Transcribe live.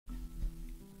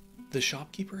The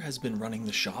shopkeeper has been running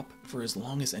the shop for as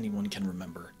long as anyone can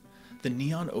remember. The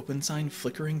neon open sign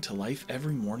flickering to life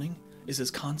every morning is as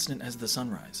constant as the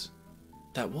sunrise.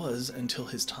 That was until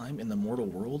his time in the mortal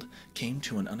world came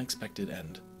to an unexpected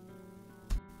end.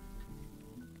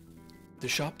 The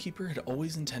shopkeeper had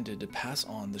always intended to pass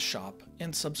on the shop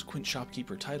and subsequent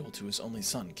shopkeeper title to his only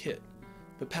son, Kit,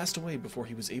 but passed away before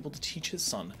he was able to teach his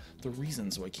son the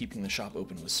reasons why keeping the shop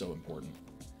open was so important.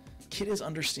 Kit is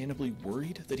understandably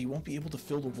worried that he won't be able to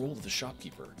fill the role of the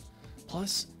shopkeeper.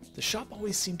 Plus, the shop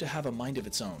always seemed to have a mind of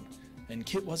its own, and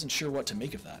Kit wasn't sure what to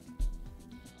make of that.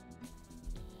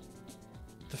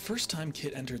 The first time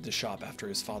Kit entered the shop after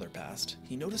his father passed,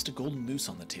 he noticed a golden moose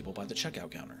on the table by the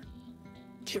checkout counter.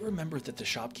 Kit remembered that the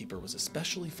shopkeeper was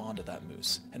especially fond of that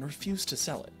moose and refused to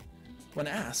sell it. When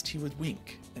asked, he would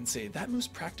wink and say, "That moose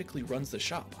practically runs the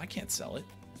shop, I can't sell it."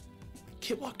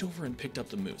 Kit walked over and picked up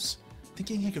the moose,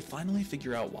 thinking he could finally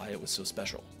figure out why it was so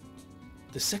special.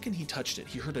 The second he touched it,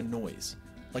 he heard a noise,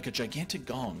 like a gigantic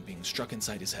gong being struck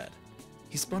inside his head.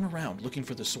 He spun around looking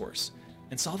for the source,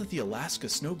 and saw that the Alaska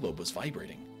snow globe was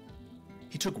vibrating.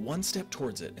 He took one step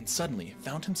towards it and suddenly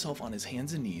found himself on his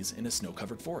hands and knees in a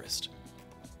snow-covered forest.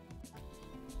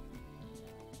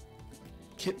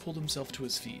 Kit pulled himself to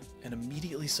his feet and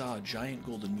immediately saw a giant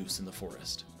golden moose in the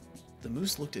forest. The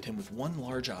moose looked at him with one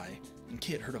large eye, and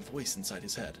Kit heard a voice inside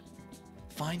his head.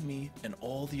 "Find me and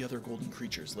all the other golden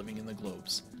creatures living in the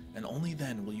globes, and only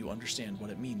then will you understand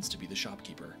what it means to be the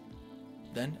shopkeeper."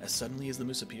 Then, as suddenly as the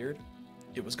moose appeared,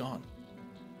 it was gone.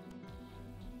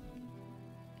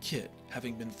 Kit,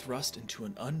 having been thrust into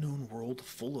an unknown world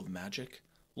full of magic,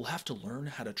 will have to learn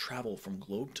how to travel from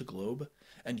globe to globe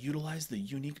and utilize the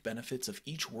unique benefits of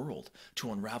each world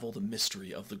to unravel the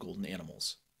mystery of the golden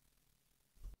animals.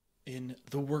 In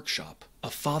The Workshop,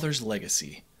 A Father's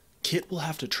Legacy, Kit will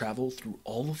have to travel through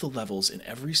all of the levels in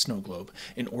every snow globe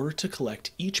in order to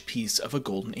collect each piece of a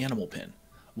golden animal pin,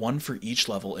 one for each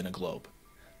level in a globe.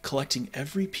 Collecting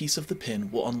every piece of the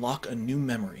pin will unlock a new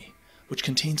memory, which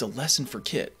contains a lesson for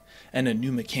Kit and a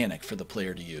new mechanic for the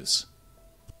player to use.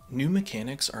 New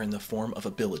mechanics are in the form of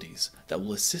abilities that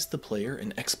will assist the player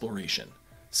in exploration,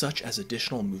 such as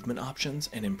additional movement options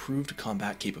and improved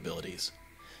combat capabilities.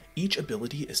 Each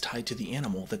ability is tied to the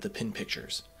animal that the pin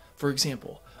pictures. For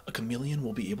example, a chameleon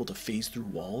will be able to phase through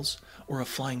walls, or a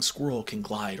flying squirrel can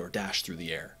glide or dash through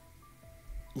the air.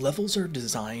 Levels are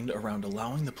designed around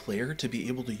allowing the player to be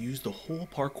able to use the whole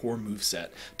parkour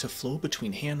moveset to flow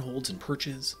between handholds and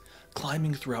perches,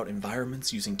 climbing throughout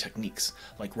environments using techniques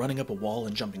like running up a wall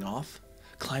and jumping off,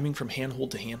 climbing from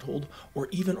handhold to handhold, or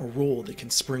even a roll that can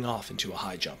spring off into a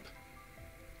high jump.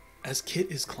 As Kit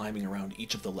is climbing around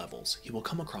each of the levels, he will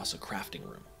come across a crafting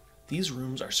room. These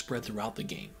rooms are spread throughout the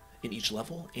game, in each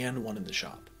level and one in the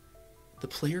shop. The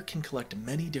player can collect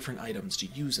many different items to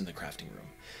use in the crafting room,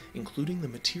 including the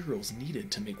materials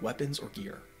needed to make weapons or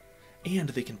gear, and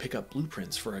they can pick up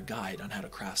blueprints for a guide on how to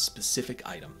craft specific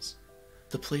items.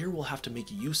 The player will have to make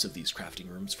use of these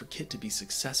crafting rooms for Kit to be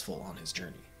successful on his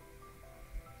journey.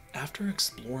 After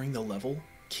exploring the level,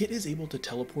 Kit is able to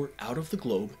teleport out of the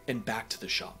globe and back to the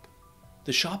shop.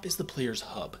 The shop is the player's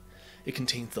hub. It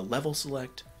contains the level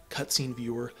select, cutscene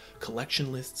viewer,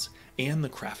 collection lists, and the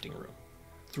crafting room.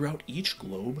 Throughout each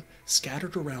globe,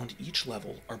 scattered around each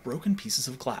level, are broken pieces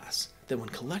of glass that when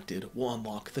collected will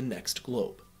unlock the next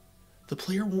globe. The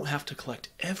player won't have to collect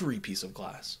every piece of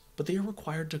glass, but they are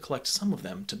required to collect some of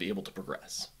them to be able to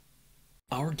progress.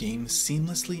 Our game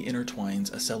seamlessly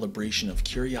intertwines a celebration of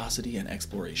curiosity and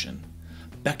exploration,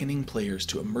 beckoning players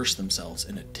to immerse themselves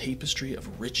in a tapestry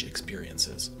of rich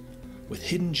experiences. With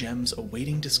hidden gems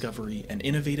awaiting discovery and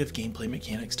innovative gameplay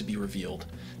mechanics to be revealed,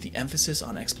 the emphasis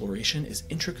on exploration is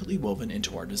intricately woven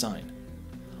into our design.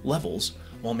 Levels,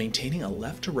 while maintaining a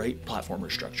left-to-right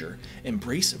platformer structure,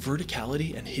 embrace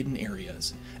verticality and hidden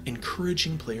areas,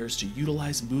 encouraging players to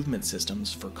utilize movement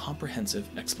systems for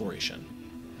comprehensive exploration.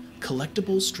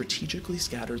 Collectibles strategically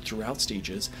scattered throughout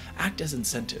stages act as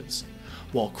incentives,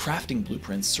 while crafting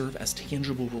blueprints serve as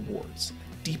tangible rewards,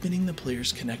 deepening the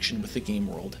player's connection with the game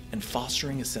world and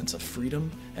fostering a sense of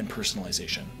freedom and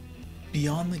personalization.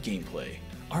 Beyond the gameplay,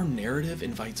 our narrative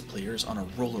invites players on a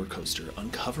roller coaster,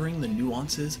 uncovering the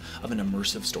nuances of an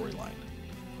immersive storyline.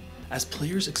 As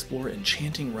players explore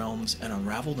enchanting realms and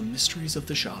unravel the mysteries of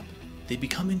the shop, they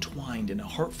become entwined in a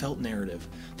heartfelt narrative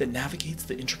that navigates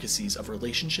the intricacies of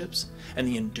relationships and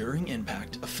the enduring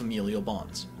impact of familial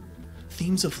bonds.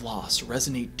 Themes of loss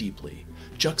resonate deeply,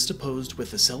 juxtaposed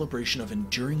with the celebration of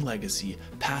enduring legacy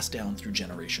passed down through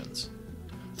generations.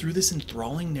 Through this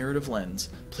enthralling narrative lens,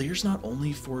 players not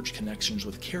only forge connections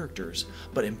with characters,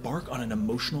 but embark on an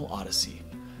emotional odyssey,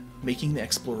 making the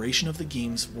exploration of the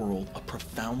game's world a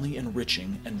profoundly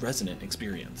enriching and resonant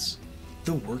experience.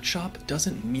 The workshop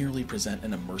doesn't merely present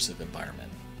an immersive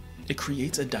environment. It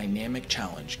creates a dynamic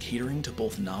challenge catering to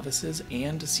both novices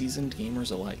and seasoned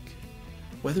gamers alike.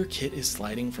 Whether Kit is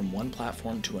sliding from one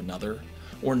platform to another,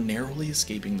 or narrowly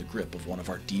escaping the grip of one of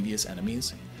our devious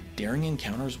enemies, daring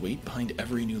encounters wait behind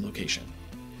every new location.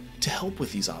 To help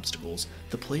with these obstacles,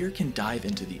 the player can dive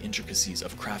into the intricacies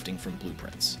of crafting from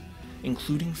blueprints,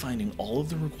 including finding all of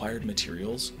the required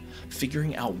materials,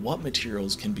 figuring out what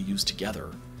materials can be used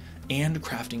together, and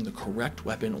crafting the correct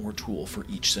weapon or tool for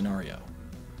each scenario.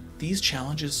 These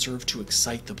challenges serve to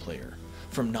excite the player,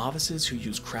 from novices who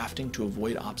use crafting to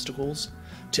avoid obstacles,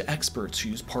 to experts who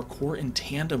use parkour in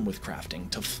tandem with crafting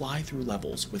to fly through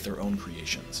levels with their own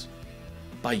creations.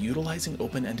 By utilizing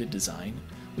open-ended design,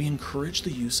 we encourage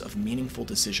the use of meaningful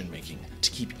decision-making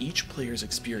to keep each player's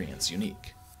experience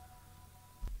unique.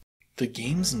 The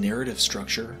game's narrative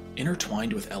structure,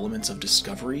 intertwined with elements of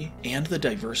discovery and the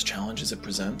diverse challenges it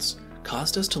presents,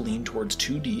 caused us to lean towards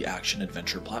 2D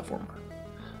action-adventure platformer.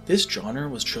 This genre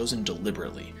was chosen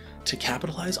deliberately to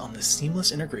capitalize on the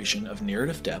seamless integration of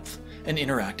narrative depth and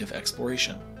interactive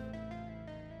exploration.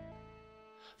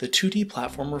 The 2D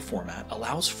platformer format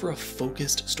allows for a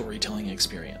focused storytelling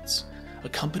experience,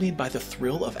 accompanied by the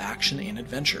thrill of action and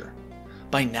adventure.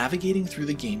 By navigating through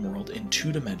the game world in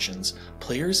 2 dimensions,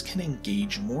 players can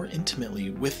engage more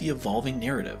intimately with the evolving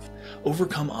narrative,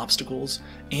 overcome obstacles,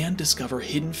 and discover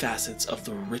hidden facets of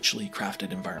the richly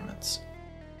crafted environments.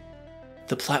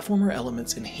 The platformer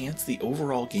elements enhance the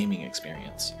overall gaming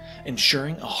experience,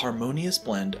 ensuring a harmonious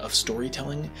blend of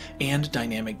storytelling and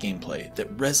dynamic gameplay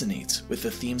that resonates with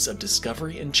the themes of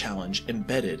discovery and challenge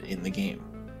embedded in the game.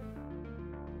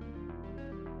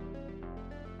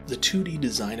 The 2D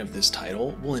design of this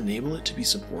title will enable it to be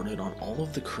supported on all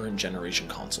of the current generation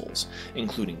consoles,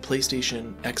 including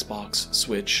PlayStation, Xbox,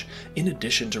 Switch, in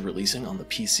addition to releasing on the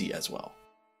PC as well.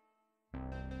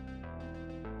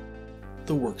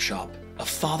 The Workshop, A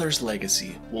Father's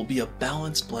Legacy, will be a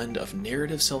balanced blend of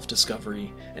narrative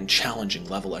self-discovery and challenging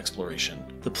level exploration.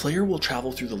 The player will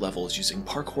travel through the levels using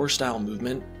parkour-style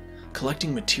movement,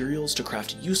 collecting materials to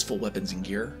craft useful weapons and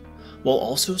gear, while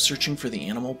also searching for the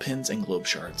animal pins and globe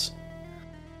shards.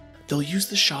 They'll use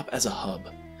the shop as a hub,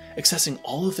 accessing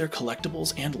all of their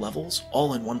collectibles and levels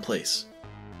all in one place.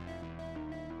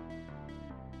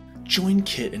 Join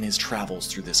Kit in his travels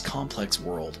through this complex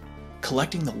world,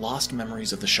 collecting the lost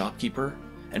memories of the shopkeeper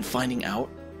and finding out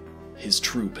his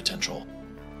true potential.